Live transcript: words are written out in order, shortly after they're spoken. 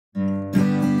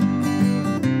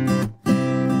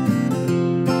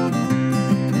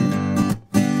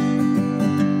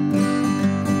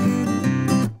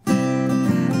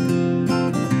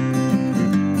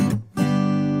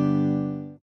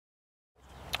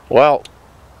Well,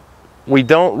 we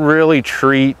don't really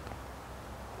treat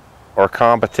our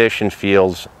competition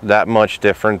fields that much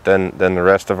different than the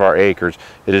rest of our acres.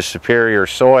 It is superior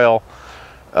soil.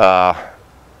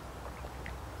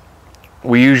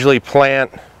 We usually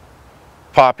plant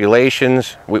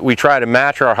populations. We try to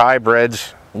match our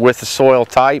hybrids with the soil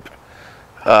type.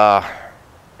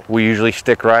 We usually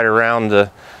stick right around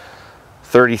the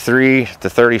 33 to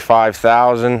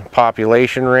 35,000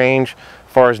 population range.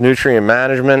 As far as nutrient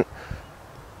management,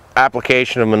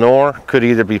 application of manure could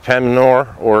either be pen manure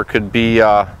or it could be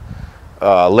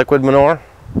liquid manure.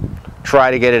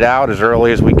 Try to get it out as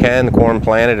early as we can. The corn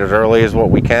planted as early as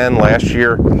what we can. Last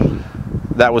year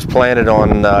that was planted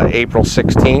on April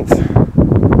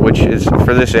 16th, which is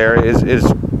for this area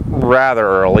is rather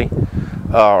early.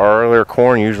 Our earlier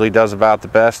corn usually does about the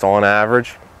best on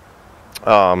average.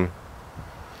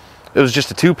 It was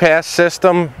just a 2-pass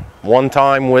system, one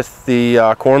time with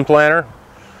the corn planter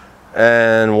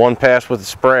and 1 pass with the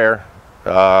sprayer.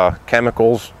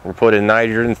 Chemicals were put in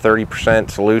nitrogen, 30%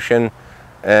 solution,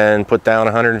 and put down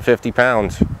 150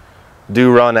 pounds.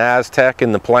 Do run Aztec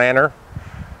in the planter.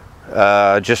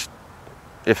 Just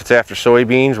if it's after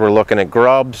soybeans, we're looking at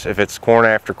grubs. If it's corn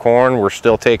after corn, we're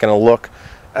still taking a look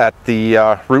at the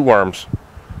rootworms.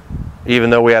 Even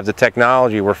though we have the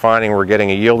technology, we're finding we're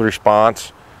getting a yield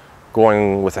response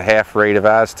going with a half rate of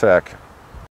Aztec.